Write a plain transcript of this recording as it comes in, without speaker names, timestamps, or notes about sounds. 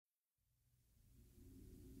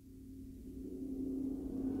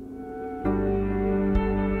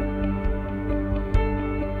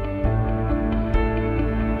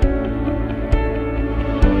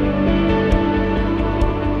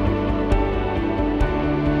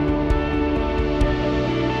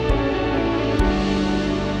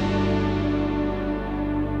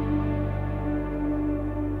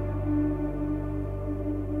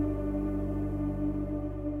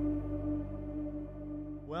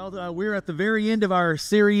Well, we're at the very end of our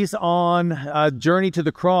series on Journey to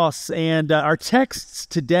the Cross, and our texts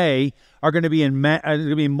today are going to be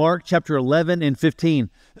in Mark chapter 11 and 15.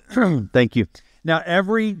 Thank you. Now,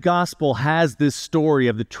 every gospel has this story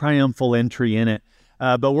of the triumphal entry in it,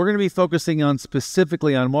 but we're going to be focusing on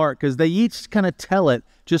specifically on Mark because they each kind of tell it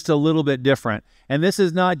just a little bit different. And this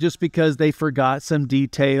is not just because they forgot some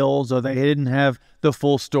details or they didn't have the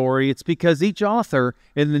full story. It's because each author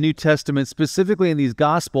in the New Testament, specifically in these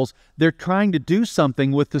Gospels, they're trying to do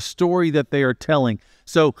something with the story that they are telling.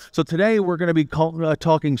 So today we're going to be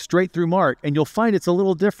talking straight through Mark, and you'll find it's a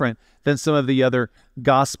little different than some of the other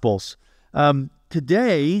Gospels.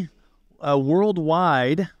 Today,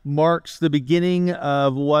 worldwide, marks the beginning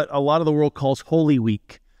of what a lot of the world calls Holy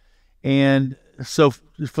Week. And so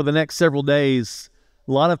for the next several days,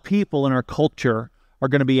 a lot of people in our culture are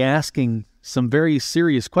going to be asking some very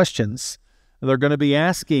serious questions. They're going to be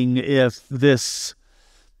asking if this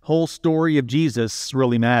whole story of Jesus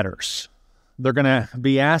really matters. They're going to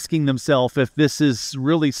be asking themselves if this is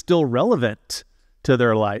really still relevant to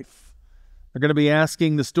their life. They're going to be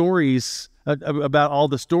asking the stories about all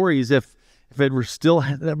the stories if it still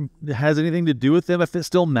has anything to do with them, if it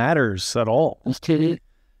still matters at all.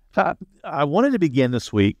 I wanted to begin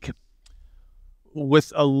this week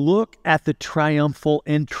with a look at the triumphal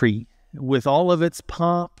entry with all of its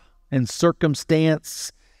pomp and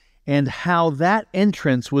circumstance and how that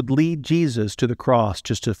entrance would lead Jesus to the cross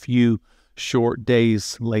just a few short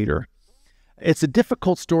days later. It's a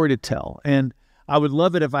difficult story to tell, and I would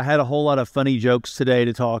love it if I had a whole lot of funny jokes today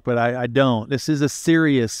to talk, but I don't. This is a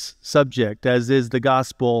serious subject, as is the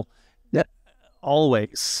gospel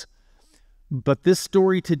always. But this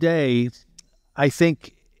story today, I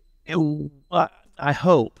think, I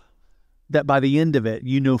hope that by the end of it,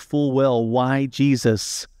 you know full well why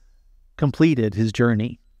Jesus completed his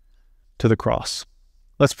journey to the cross.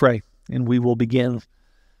 Let's pray, and we will begin.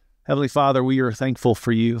 Heavenly Father, we are thankful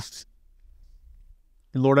for you.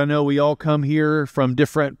 And Lord, I know we all come here from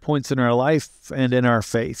different points in our life and in our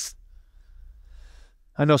faith.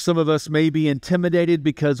 I know some of us may be intimidated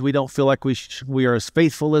because we don't feel like we are as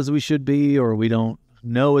faithful as we should be, or we don't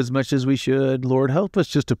know as much as we should. Lord, help us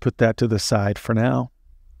just to put that to the side for now.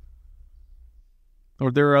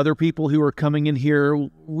 Lord, there are other people who are coming in here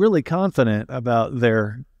really confident about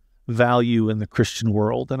their value in the Christian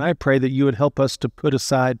world, and I pray that you would help us to put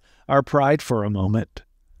aside our pride for a moment.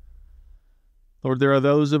 Lord, there are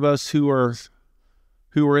those of us who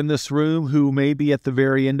are in this room who may be at the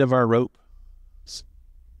very end of our rope.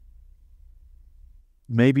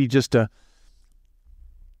 Maybe just a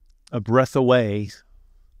breath away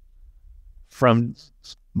from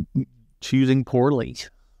choosing poorly.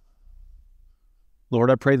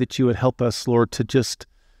 Lord, I pray that you would help us, Lord, to just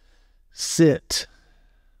sit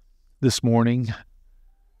this morning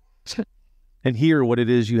and hear what it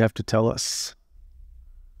is you have to tell us.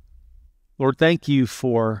 Lord, thank you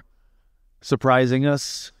for surprising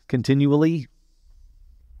us continually,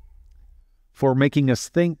 for making us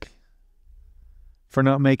think, for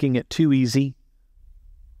not making it too easy,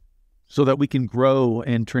 so that we can grow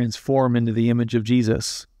and transform into the image of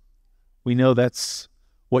Jesus. We know that's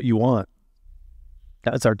what you want.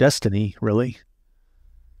 That's our destiny, really.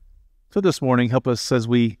 So this morning, help us as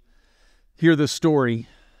we hear this story.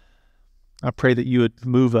 I pray that you would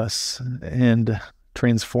move us and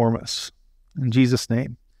transform us. In Jesus'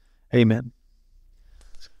 name, amen.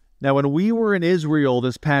 Now, when we were in Israel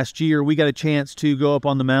this past year, we got a chance to go up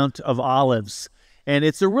on the Mount of Olives. And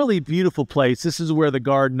it's a really beautiful place. This is where the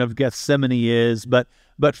Garden of Gethsemane is. But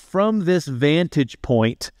from this vantage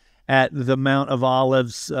point at the Mount of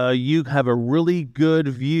Olives, you have a really good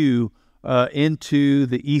view into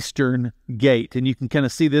the eastern gate. And you can kind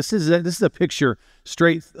of see this is a picture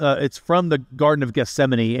straight. It's from the Garden of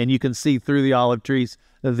Gethsemane, and you can see through the olive trees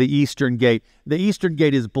the eastern gate. The eastern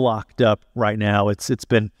gate is blocked up right now. It's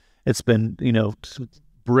been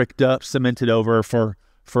bricked up, cemented over for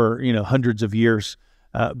hundreds of years,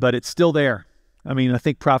 but it's still there. I mean, I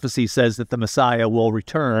think prophecy says that the Messiah will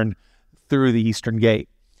return through the eastern gate.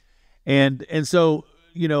 And so,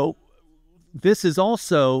 this is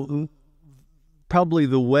also probably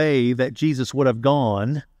the way that Jesus would have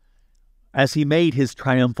gone as he made his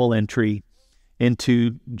triumphal entry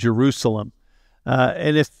into Jerusalem.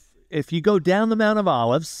 And if you go down the Mount of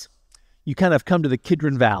Olives, you kind of come to the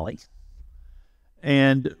Kidron Valley.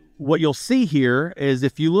 And what you'll see here is,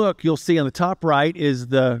 if you look, you'll see on the top right is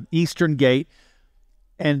the eastern gate.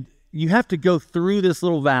 And you have to go through this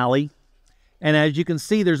little valley. And as you can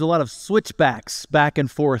see, there's a lot of switchbacks back and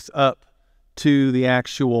forth up to the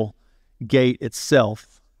actual gate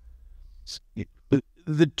itself.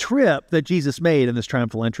 the trip that Jesus made in this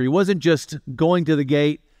triumphal entry wasn't just going to the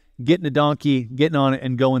gate, getting a donkey, getting on it,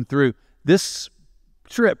 and going through. This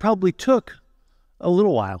trip probably took a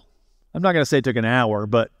little while. I'm not going to say it took an hour,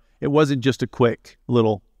 but it wasn't just a quick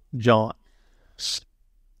little jaunt.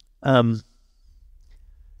 At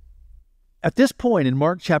this point in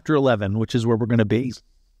Mark chapter 11, which is where we're going to be,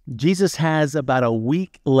 Jesus has about a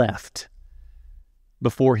week left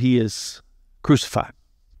before he is crucified.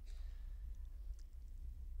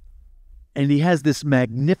 And he has this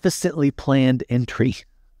magnificently planned entry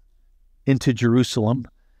into Jerusalem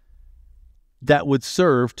that would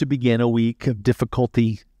serve to begin a week of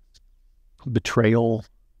difficulty, betrayal,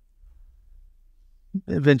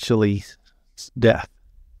 eventually death.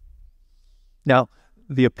 Now,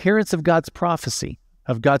 the appearance of God's prophecy,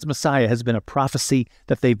 of God's Messiah, has been a prophecy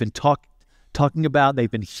that they've been talking about,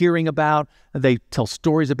 they've been hearing about. They tell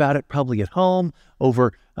stories about it probably at home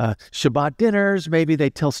over Shabbat dinners. Maybe they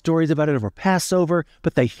tell stories about it over Passover,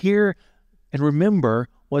 but they hear and remember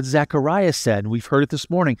what Zechariah said. We've heard it this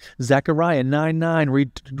morning. Zechariah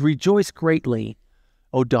 9:9, rejoice greatly,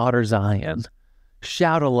 O daughter Zion.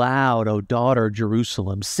 Shout aloud, O daughter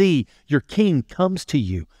Jerusalem. See, your king comes to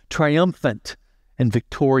you, triumphant and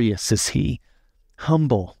victorious is he,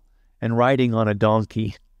 humble and riding on a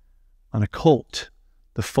donkey, on a colt,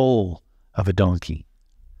 the foal of a donkey.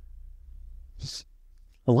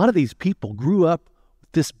 A lot of these people grew up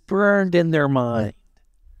with this burned in their mind.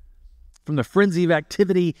 From the frenzy of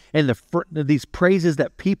activity and these praises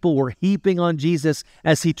that people were heaping on Jesus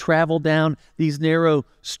as he traveled down these narrow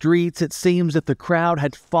streets, it seems that the crowd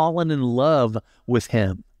had fallen in love with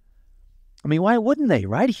him. I mean, why wouldn't they,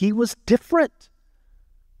 right? He was different.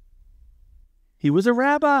 He was a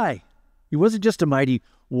rabbi. He wasn't just a mighty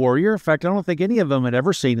warrior. In fact, I don't think any of them had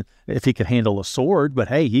ever seen if he could handle a sword, but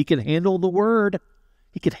hey, he could handle the word.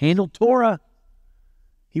 He could handle Torah.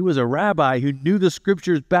 He was a rabbi who knew the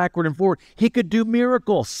scriptures backward and forward. He could do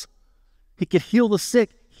miracles. He could heal the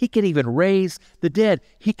sick. He could even raise the dead.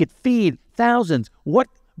 He could feed thousands. What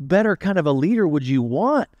better kind of a leader would you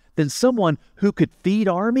want than someone who could feed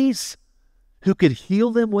armies, who could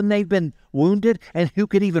heal them when they've been wounded, and who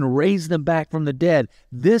could even raise them back from the dead?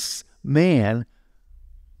 This man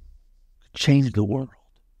changed the world.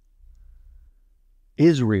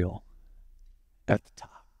 Israel at the top.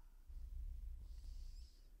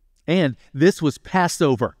 And this was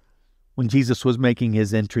Passover when Jesus was making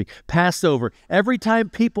his entry. Passover. Every time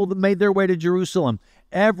people that made their way to Jerusalem,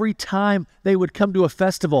 every time they would come to a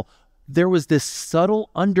festival, there was this subtle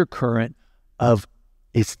undercurrent of,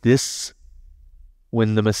 is this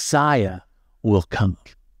when the Messiah will come?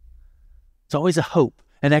 It's always a hope,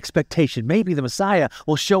 an expectation. Maybe the Messiah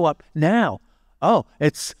will show up now. Oh,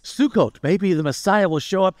 it's Sukkot. Maybe the Messiah will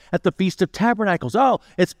show up at the Feast of Tabernacles. Oh,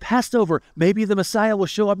 it's Passover. Maybe the Messiah will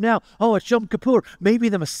show up now. Oh, it's Yom Kippur. Maybe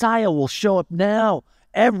the Messiah will show up now.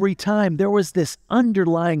 Every time there was this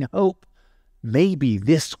underlying hope. Maybe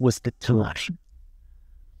this was the time.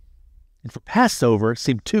 And for Passover, it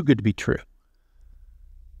seemed too good to be true.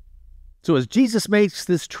 So as Jesus makes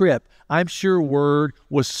this trip, I'm sure word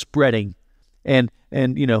was spreading and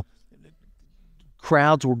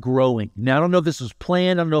crowds were growing. Now, I don't know if this was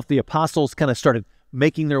planned. I don't know if the apostles kind of started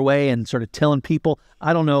making their way and started telling people.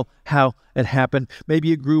 I don't know how it happened.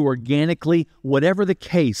 Maybe it grew organically. Whatever the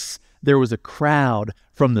case, there was a crowd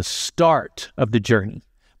from the start of the journey.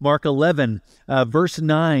 Mark 11, verse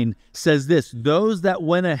 9 says this, those that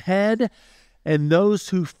went ahead and those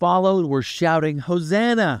who followed were shouting,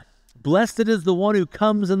 Hosanna! Blessed is the one who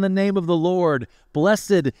comes in the name of the Lord.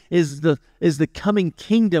 Blessed is the coming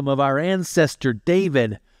kingdom of our ancestor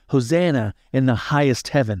David. Hosanna in the highest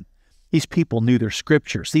heaven. These people knew their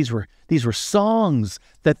scriptures. These were songs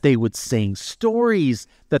that they would sing, stories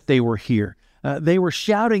that they were hear. They were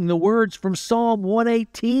shouting the words from Psalm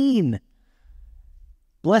 118.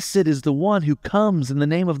 Blessed is the one who comes in the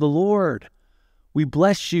name of the Lord. We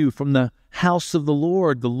bless you from the house of the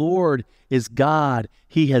Lord. The Lord is God.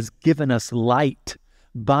 He has given us light.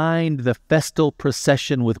 Bind the festal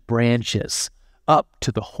procession with branches up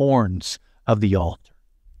to the horns of the altar.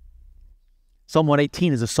 Psalm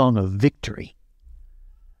 118 is a song of victory.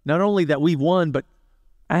 Not only that we've won, but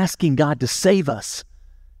asking God to save us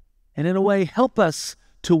and in a way help us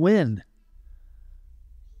to win.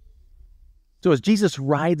 So as Jesus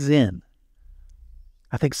rides in,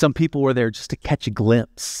 I think some people were there just to catch a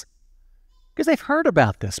glimpse because they've heard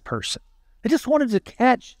about this person. They just wanted to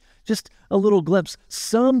catch just a little glimpse.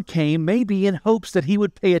 Some came maybe in hopes that he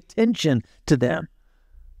would pay attention to them.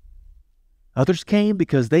 Others came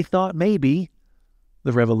because they thought maybe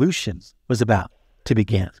the revolution was about to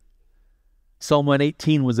begin. Psalm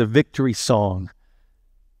 118 was a victory song.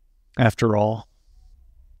 after all.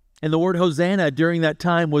 And the word Hosanna during that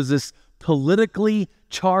time was this politically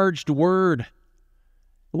charged word.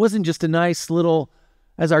 It wasn't just a nice little,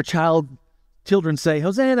 as our children say,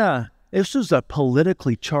 Hosanna. This was a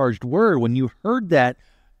politically charged word. When you heard that,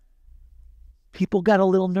 people got a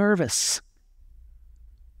little nervous.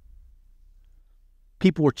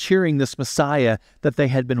 People were cheering this Messiah that they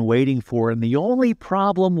had been waiting for, and the only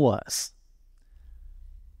problem was,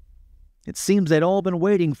 it seems they'd all been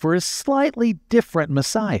waiting for a slightly different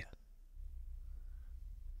Messiah.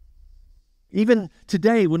 Even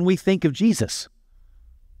today, when we think of Jesus,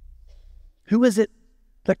 who is it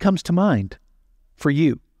that comes to mind for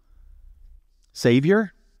you?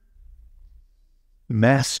 Savior?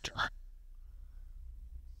 Master?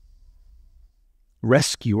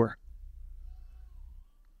 Rescuer?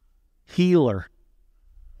 Healer?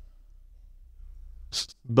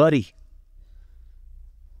 Buddy?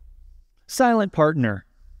 Silent partner?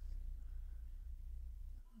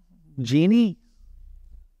 Genie?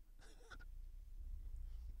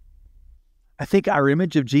 I think our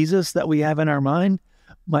image of Jesus that we have in our mind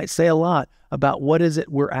might say a lot about what is it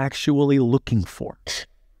we're actually looking for.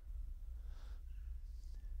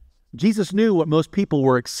 Jesus knew what most people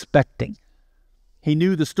were expecting. He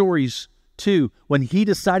knew the stories too. When he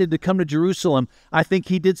decided to come to Jerusalem, I think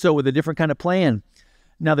he did so with a different kind of plan.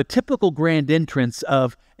 Now, the typical grand entrance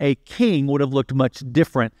of a king would have looked much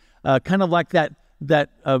different, kind of like that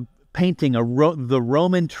painting, the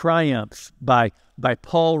Roman Triumph by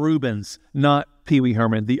Paul Rubens, not Pee Wee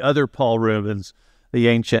Herman, the other Paul Rubens, the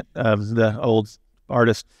ancient, the old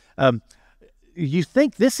artist. You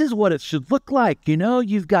think this is what it should look like, you know?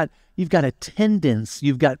 You've got attendants,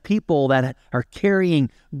 you've got people that are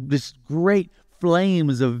carrying this great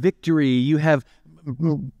flames of victory. You have,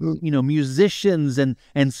 musicians and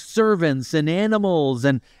servants and animals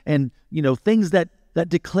and things that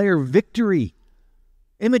declare victory.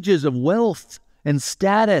 Images of wealth and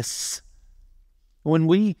status. When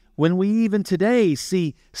we even today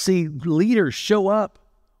see leaders show up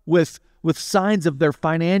with signs of their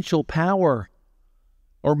financial power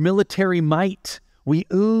or military might, we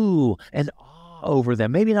ooh and ah over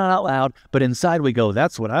them. Maybe not out loud, but inside we go,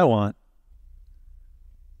 that's what I want.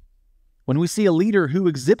 When we see a leader who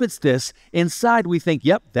exhibits this, inside we think,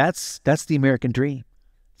 yep, that's the American dream.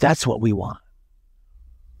 That's what we want.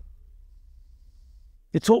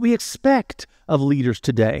 It's what we expect of leaders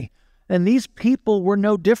today. And these people were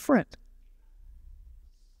no different.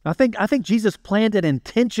 I think Jesus planned an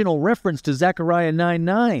intentional reference to Zechariah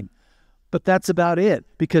 9:9, but that's about it,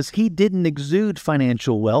 because he didn't exude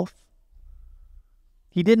financial wealth.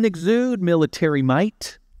 He didn't exude military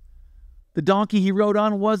might. The donkey he rode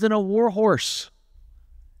on wasn't a war horse.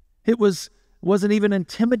 It wasn't even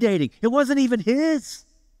intimidating. It wasn't even his.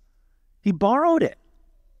 He borrowed it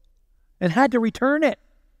and had to return it.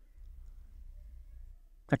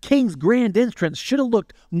 A king's grand entrance should have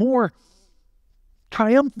looked more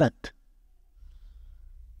triumphant.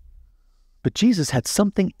 But Jesus had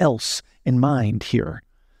something else in mind here.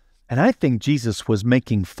 And I think Jesus was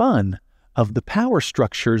making fun of the power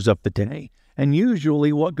structures of the day, and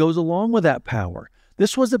usually what goes along with that power.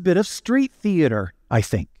 This was a bit of street theater, I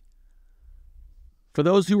think. For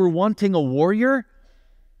those who were wanting a warrior,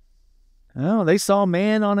 they saw a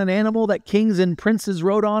man on an animal that kings and princes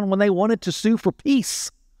rode on when they wanted to sue for peace.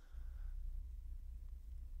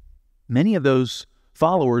 Many of those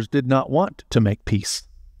followers did not want to make peace.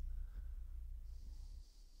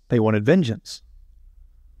 They wanted vengeance.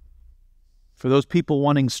 For those people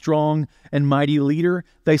wanting strong and mighty leader,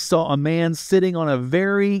 they saw a man sitting on a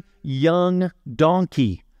very young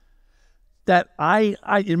donkey that I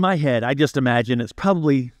in my head, I just imagine it's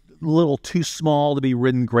probably a little too small to be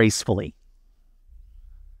ridden gracefully.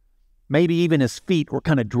 Maybe even his feet were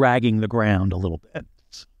kind of dragging the ground a little bit.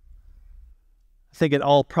 I think it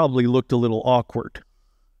all probably looked a little awkward.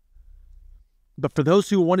 But for those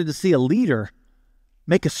who wanted to see a leader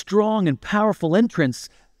make a strong and powerful entrance,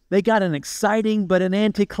 they got an exciting but an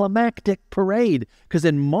anticlimactic parade. Because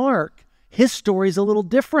in Mark, his story is a little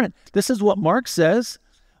different. This is what Mark says.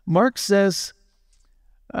 Mark says,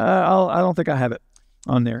 I don't think I have it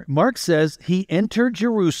on there. Mark says he entered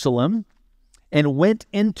Jerusalem and went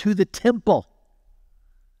into the temple.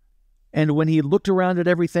 And when he looked around at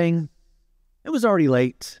everything, it was already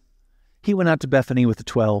late. He went out to Bethany with the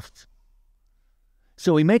 12.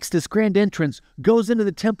 So he makes this grand entrance, goes into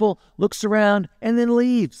the temple, looks around, and then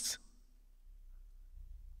leaves.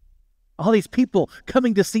 All these people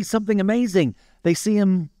coming to see something amazing, they see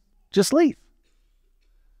him just leave.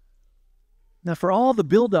 Now, for all the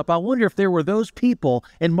buildup, I wonder if there were those people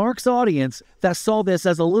in Mark's audience that saw this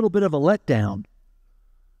as a little bit of a letdown.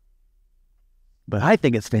 But I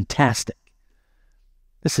think it's fantastic.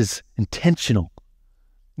 This is intentional.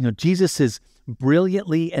 Jesus is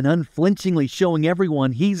brilliantly and unflinchingly showing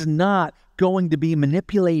everyone he's not going to be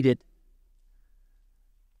manipulated.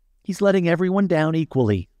 He's letting everyone down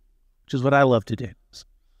equally, which is what I love to do.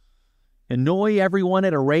 Annoy everyone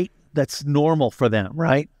at a rate that's normal for them,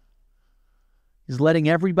 right? He's letting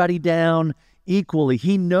everybody down equally.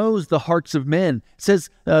 He knows the hearts of men. It says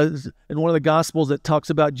in one of the Gospels that talks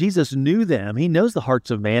about Jesus knew them. He knows the hearts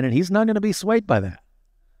of man, and he's not going to be swayed by that.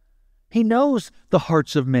 He knows the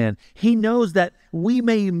hearts of men. He knows that we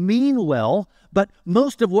may mean well, but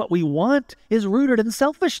most of what we want is rooted in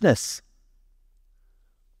selfishness.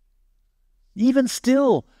 Even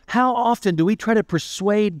still, how often do we try to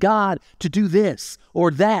persuade God to do this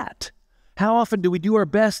or that? How often do we do our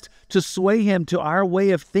best to sway him to our way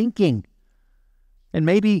of thinking? And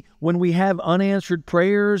maybe when we have unanswered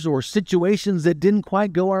prayers or situations that didn't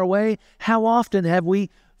quite go our way, how often have we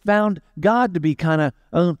found God to be kind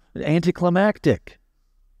of anticlimactic?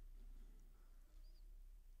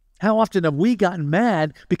 How often have we gotten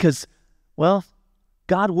mad because, well,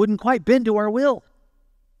 God wouldn't quite bend to our will?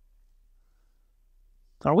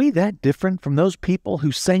 Are we that different from those people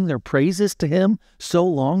who sang their praises to him so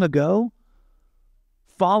long ago?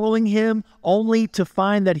 Following him only to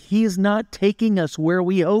find that he is not taking us where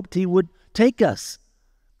we hoped he would take us.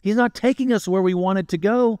 He's not taking us where we wanted to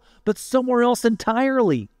go, but somewhere else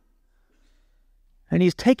entirely. And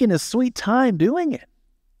he's taking his sweet time doing it.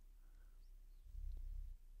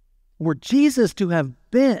 Were Jesus to have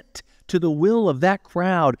bent to the will of that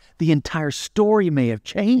crowd, the entire story may have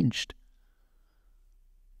changed.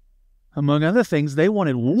 Among other things, they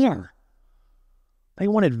wanted war. They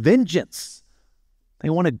wanted vengeance. They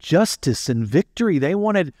wanted justice and victory. They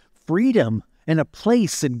wanted freedom and a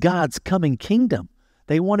place in God's coming kingdom.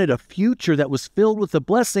 They wanted a future that was filled with the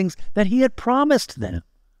blessings that he had promised them.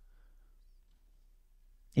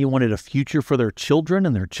 He wanted a future for their children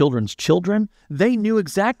and their children's children. They knew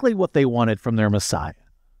exactly what they wanted from their Messiah.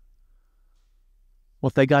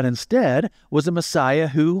 What they got instead was a Messiah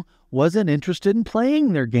who wasn't interested in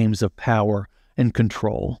playing their games of power and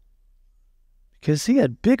control, because he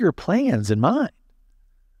had bigger plans in mind.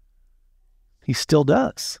 He still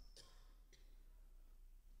does.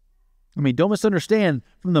 Don't misunderstand.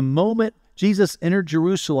 From the moment Jesus entered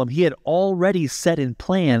Jerusalem, he had already set a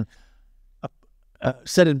plan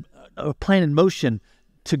in motion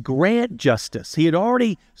to grant justice. He had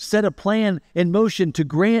already set a plan in motion to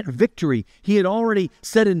grant victory. He had already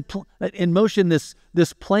set in motion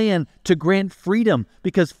this plan to grant freedom,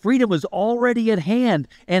 because freedom was already at hand,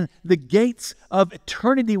 and the gates of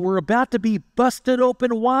eternity were about to be busted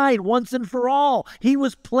open wide once and for all. He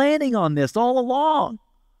was planning on this all along.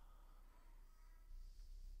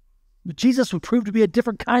 But Jesus would prove to be a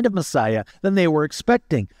different kind of Messiah than they were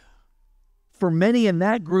expecting. For many in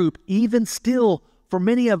that group, even still, for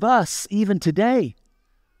many of us, even today,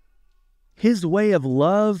 his way of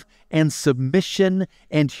love and submission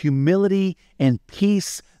and humility and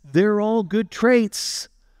peace, they're all good traits,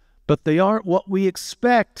 but they aren't what we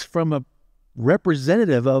expect from a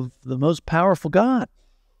representative of the most powerful God.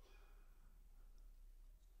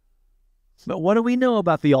 But what do we know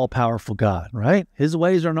about the all-powerful God, right? His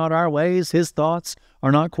ways are not our ways. His thoughts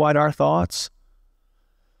are not quite our thoughts.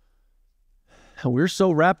 We're so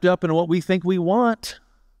wrapped up in what we think we want: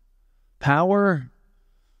 power,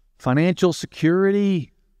 financial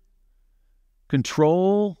security,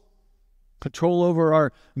 control over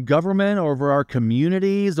our government, over our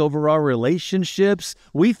communities, over our relationships.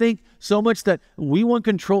 We think so much that we want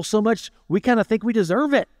control so much, we kind of think we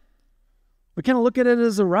deserve it. We kind of look at it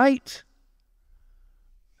as a right.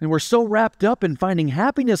 And we're so wrapped up in finding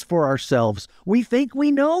happiness for ourselves. We think we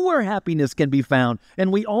know where happiness can be found,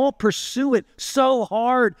 and we all pursue it so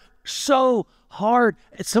hard, so hard.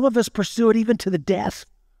 Some of us pursue it even to the death.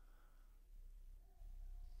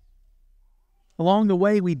 Along the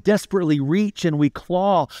way, we desperately reach and we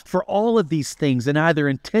claw for all of these things, and either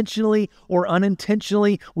intentionally or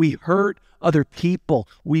unintentionally, we hurt other people.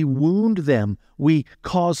 We wound them. We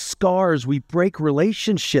cause scars. We break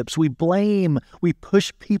relationships. We blame. We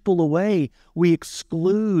push people away. We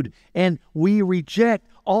exclude, and we reject,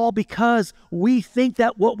 all because we think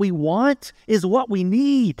that what we want is what we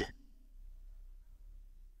need.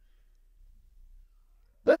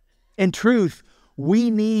 In truth, we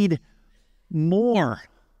need more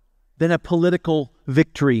than a political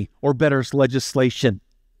victory or better legislation.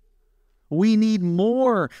 We need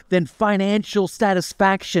more than financial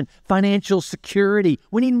satisfaction, financial security.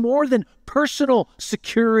 We need more than personal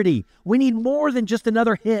security. We need more than just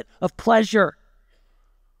another hit of pleasure.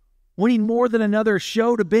 We need more than another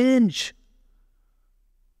show to binge.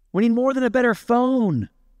 We need more than a better phone.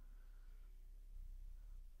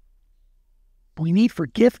 We need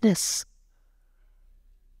forgiveness.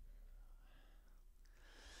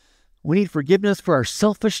 We need forgiveness for our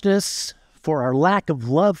selfishness, for our lack of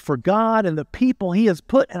love for God and the people He has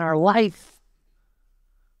put in our life.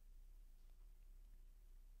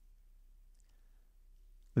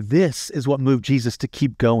 This is what moved Jesus to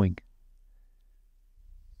keep going.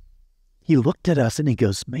 He looked at us and He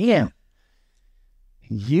goes, man,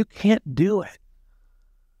 you can't do it.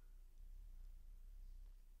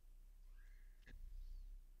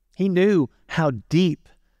 He knew how deep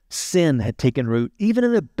sin had taken root, even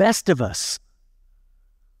in the best of us.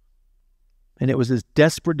 And it was His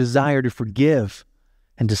desperate desire to forgive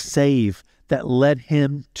and to save that led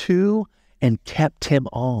Him to and kept Him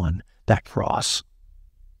on that cross.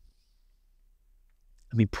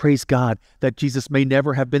 I mean, praise God that Jesus may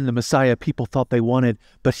never have been the Messiah people thought they wanted,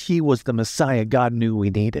 but He was the Messiah God knew we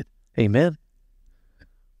needed. Amen?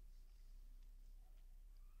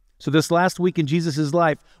 So this last week in Jesus'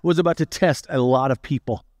 life was about to test a lot of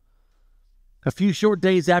people. A few short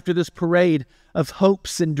days after this parade of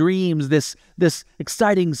hopes and dreams, this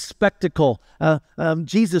exciting spectacle,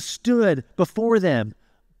 Jesus stood before them,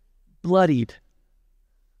 bloodied,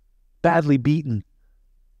 badly beaten,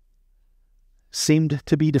 seemed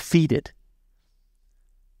to be defeated.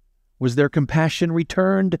 Was their compassion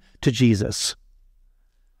returned to Jesus?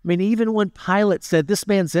 I mean, even when Pilate said, this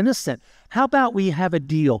man's innocent, how about we have a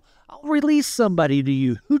deal? I'll release somebody to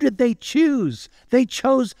you. Who did they choose? They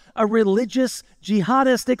chose a religious,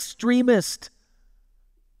 jihadist extremist.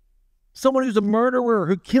 Someone who's a murderer,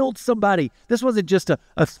 who killed somebody. This wasn't just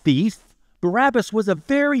a thief. Barabbas was a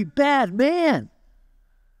very bad man.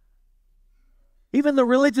 Even the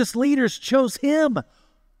religious leaders chose him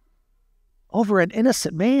over an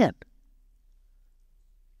innocent man.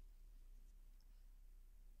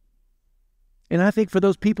 And I think for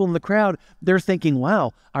those people in the crowd, they're thinking,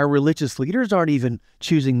 wow, our religious leaders aren't even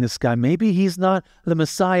choosing this guy. Maybe he's not the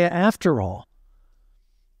Messiah after all.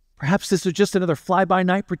 Perhaps this is just another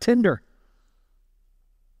fly-by-night pretender.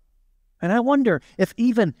 And I wonder if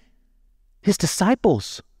even his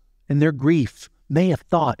disciples in their grief may have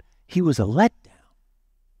thought he was a letdown.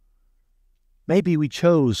 Maybe we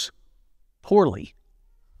chose poorly.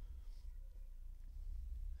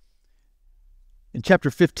 In chapter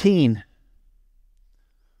 15,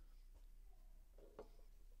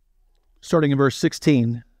 starting in verse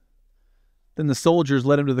 16, then the soldiers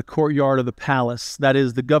led him to the courtyard of the palace, that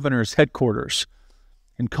is, the governor's headquarters,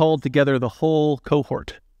 and called together the whole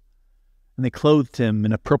cohort. And they clothed him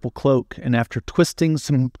in a purple cloak, and after twisting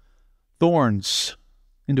some thorns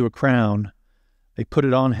into a crown, they put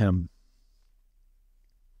it on him.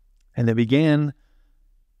 And they began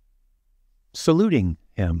saluting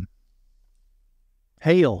him.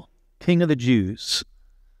 Hail, King of the Jews.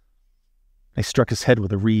 They struck his head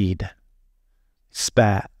with a reed,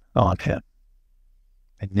 spat on him,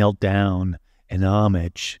 and knelt down in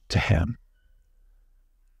homage to him.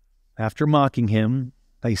 After mocking him,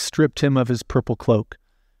 they stripped him of his purple cloak,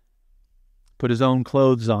 put his own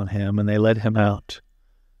clothes on him, and they led him out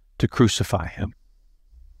to crucify him.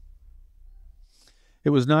 It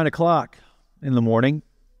was 9 o'clock in the morning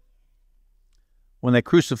when they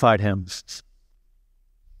crucified him.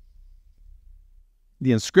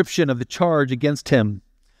 The inscription of the charge against him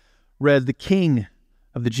read, "The King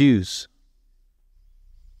of the Jews."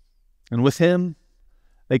 And with him,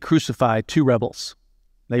 they crucified 2 rebels.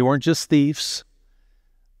 They weren't just thieves.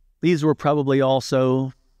 These were probably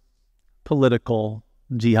also political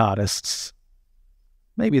jihadists,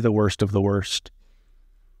 maybe the worst of the worst.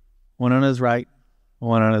 One on his right,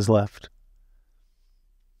 one on his left.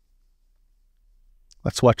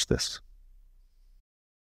 Let's watch this.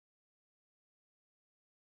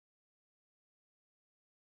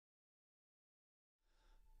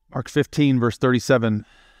 Mark 15, verse 37,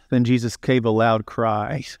 then Jesus gave a loud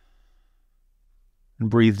cry and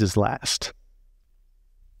breathed his last.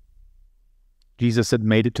 Jesus had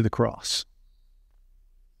made it to the cross.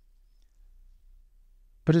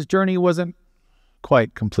 But his journey wasn't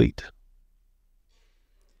quite complete.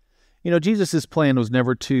 You know, Jesus' plan was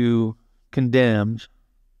never to condemn,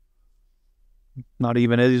 not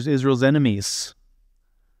even Israel's enemies.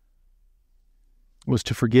 It was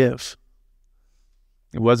to forgive.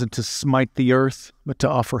 It wasn't to smite the earth, but to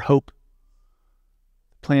offer hope.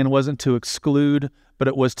 The plan wasn't to exclude, but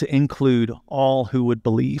it was to include all who would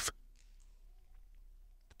believe.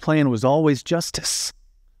 The plan was always justice,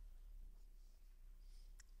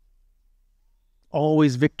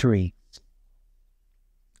 always victory,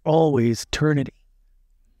 always eternity.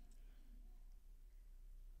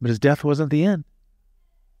 But his death wasn't the end.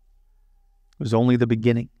 was only the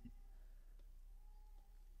beginning.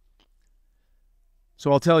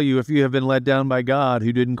 So I'll tell you, if you have been let down by God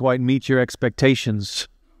who didn't quite meet your expectations,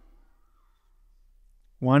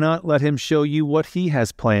 why not let him show you what he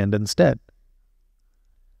has planned instead?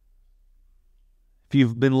 If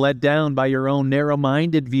you've been let down by your own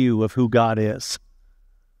narrow-minded view of who God is,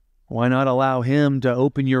 why not allow him to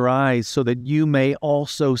open your eyes so that you may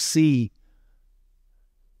also see?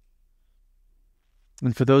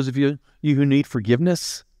 And for those of you who need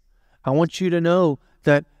forgiveness, I want you to know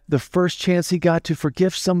that the first chance he got to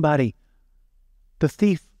forgive somebody, the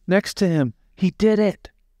thief next to him, he did it.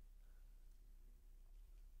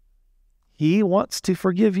 He wants to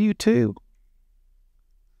forgive you too.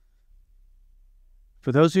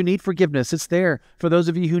 For those who need forgiveness, it's there. For those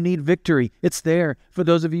of you who need victory, it's there. For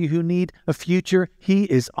those of you who need a future, he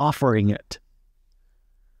is offering it.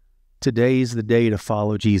 Today is the day to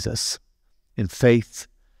follow Jesus in faith,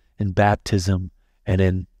 in baptism, and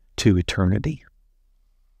into eternity.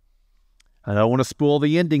 I don't want to spoil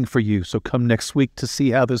the ending for you, so come next week to see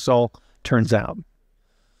how this all turns out.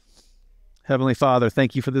 Heavenly Father,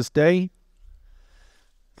 thank you for this day.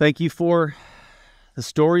 Thank you for the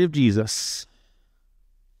story of Jesus.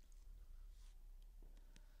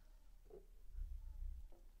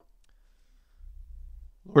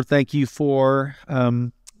 Lord, thank you for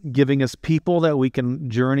giving us people that we can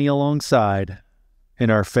journey alongside in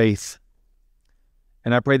our faith.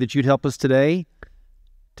 And I pray that you'd help us today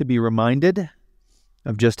to be reminded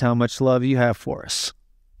of just how much love you have for us.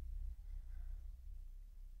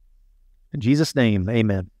 In Jesus' name,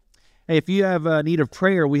 amen. Hey, if you have a need of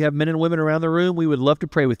prayer, we have men and women around the room. We would love to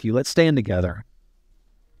pray with you. Let's stand together.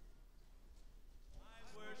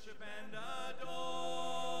 I worship and adore.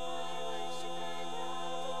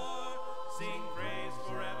 Sing